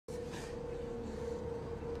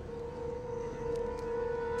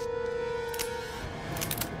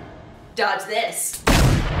Dodge this.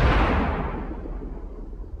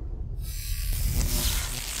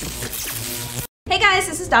 Hey guys,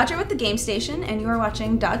 this is Dodger with the Game Station, and you are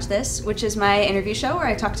watching Dodge This, which is my interview show where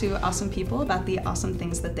I talk to awesome people about the awesome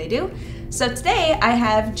things that they do. So today I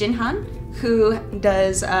have Jin Han, who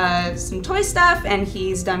does some toy stuff, and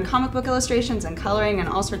he's done comic book illustrations and coloring and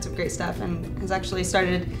all sorts of great stuff, and has actually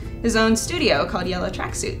started his own studio called Yellow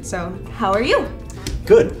Tracksuit. So how are you?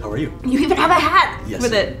 Good, how are you? You even have a hat Yes.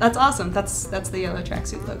 with it. That's awesome. That's the Yellow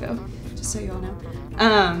Tracksuit logo, just so you all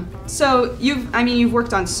know. So you've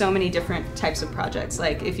worked on so many different types of projects.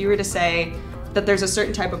 Like, if you were to say that there's a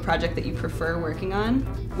certain type of project that you prefer working on,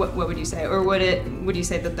 what would you say? Or would you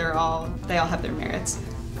say that they all have their merits?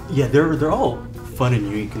 Yeah, they're all fun and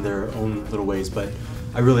unique in their own little ways, but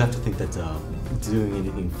I really have to think that doing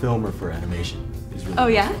anything film or for animation is really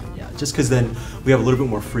fun. Yeah, just because then we have a little bit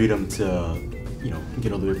more freedom to,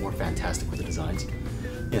 get a little bit more fantastic with the designs.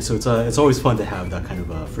 Yeah, so it's always fun to have that kind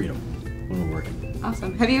of freedom when we're working.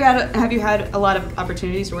 Awesome. Have you had a lot of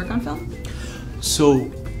opportunities to work on film?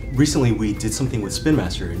 So recently we did something with Spin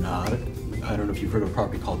Master, and I don't know if you've heard of a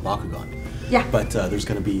property called Bakugan. Yeah. But there's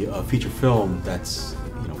going to be a feature film that's,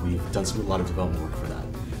 we've done a lot of development work for that.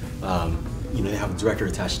 They have a director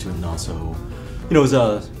attached to it, and also, it was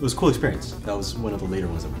a cool experience. That was one of the later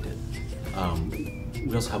ones that we did.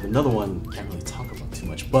 We also have another one, can't really talk about too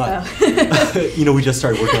much, but we just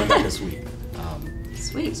started working on that this week.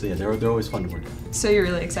 Sweet. So yeah, they're always fun to work on. So you're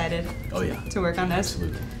really excited? Oh yeah. To work on this?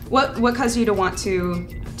 Absolutely. What caused you to want to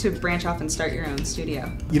branch off and start your own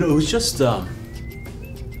studio? It was just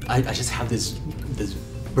I just have this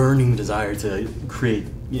burning desire to create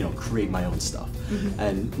my own stuff. Mm-hmm.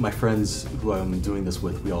 And my friends who I'm doing this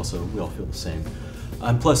with, we all feel the same.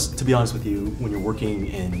 Plus, to be honest with you, when you're working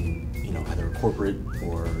in either a corporate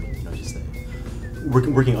or just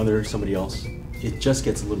working under somebody else, it just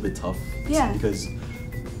gets a little bit tough. Yeah. Because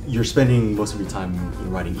you're spending most of your time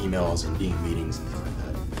writing emails and being in meetings and things like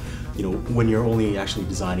that. When you're only actually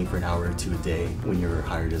designing for an hour or two a day, when you're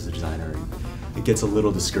hired as a designer, it gets a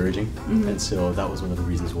little discouraging. Mm-hmm. And so that was one of the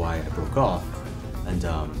reasons why I broke off and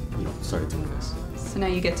started doing this. So now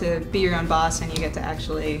you get to be your own boss and you get to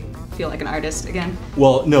actually feel like an artist again?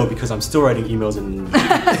 Well, no, because I'm still writing emails and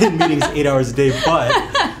in meetings 8 hours a day, but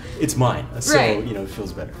it's mine, so right. It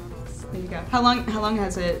feels better. There you go. How long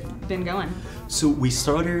has it been going? So we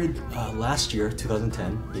started last year,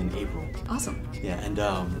 2010, in April. Awesome. Yeah, and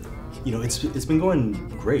it's been going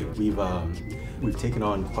great. We've taken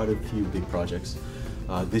on quite a few big projects.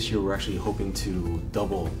 This year we're actually hoping to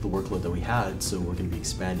double the workload that we had, so we're going to be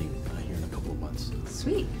expanding here in a couple of months.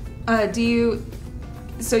 Sweet.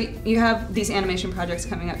 So you have these animation projects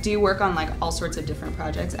coming up. Do you work on like all sorts of different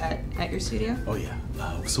projects at your studio? Oh yeah.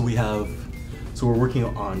 So we're working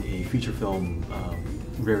on a feature film,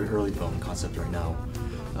 very early film concept right now,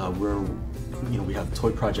 where we have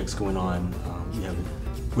toy projects going on.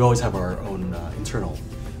 We always have our own internal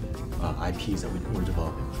IPs that we're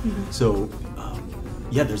developing. Mm-hmm. So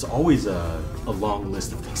yeah, there's always a long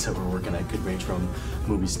list of things that we're working on. It could range from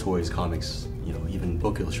movies, toys, comics, even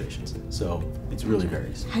book illustrations. So it really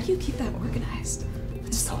varies. How do you keep that organized?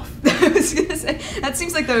 It's tough. I was gonna say, that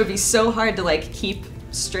seems like that would be so hard to like keep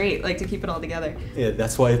straight, like to keep it all together. Yeah,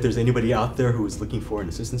 that's why if there's anybody out there who is looking for an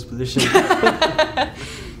assistance position.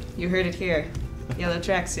 You heard it here. Yellow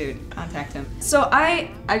Tracksuit, contact him. So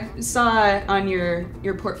I saw on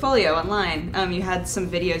your portfolio online, you had some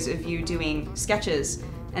videos of you doing sketches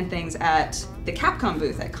and things at the Capcom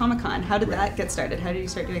booth at Comic-Con. How did that get started? How did you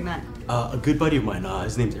start doing that? A good buddy of mine,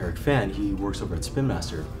 his name's Eric Fan, he works over at Spin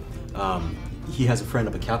Master. He has a friend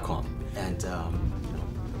up at Capcom, and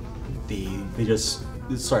they just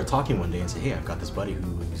started talking one day and said, hey, I've got this buddy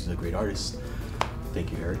who's a great artist.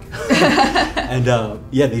 Thank you, Eric. And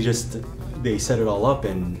yeah, they set it all up,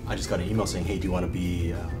 and I just got an email saying, hey, do you want to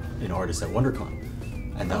be an artist at WonderCon?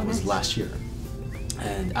 And that was last year.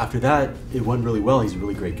 And after that, it went really well. He's a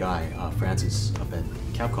really great guy, Francis up at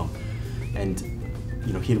Capcom. And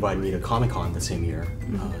he invited me to Comic-Con the same year.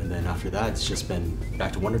 Mm-hmm. And then after that, it's just been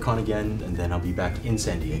back to WonderCon again, and then I'll be back in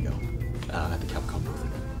San Diego at the Capcom booth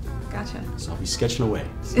again. Gotcha. So I'll be sketching away.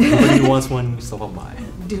 So anybody who wants one, stop on by.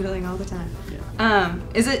 Doodling all the time. Yeah.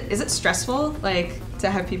 Is it stressful, like, to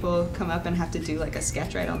have people come up and have to do like a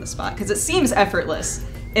sketch right on the spot? Because it seems effortless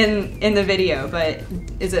in the video, but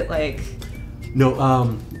is it like?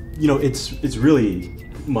 No, it's really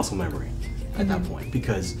muscle memory at that point,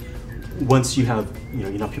 because once you have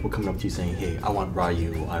people coming up to you saying, hey, I want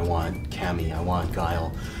Ryu, I want Cammy, I want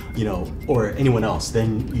Guile, or anyone else,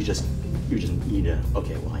 then you just need to,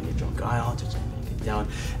 okay, well, I need to draw Guile, just get down,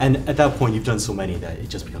 and at that point you've done so many that it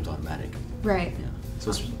just becomes automatic. Right. Yeah.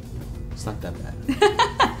 So It's not that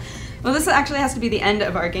bad. Well, this actually has to be the end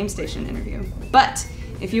of our Game Station interview. But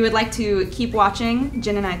if you would like to keep watching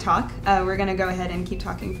Jin and I talk, we're going to go ahead and keep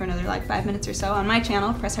talking for another like 5 minutes or so on my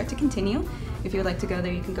channel, Press Heart to continue. If you would like to go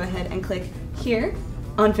there, you can go ahead and click here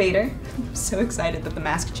on Vader. I'm so excited that the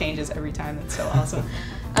mask changes every time. That's so awesome.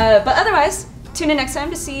 But otherwise, tune in next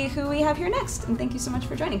time to see who we have here next. And thank you so much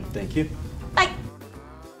for joining. Thank you. Bye.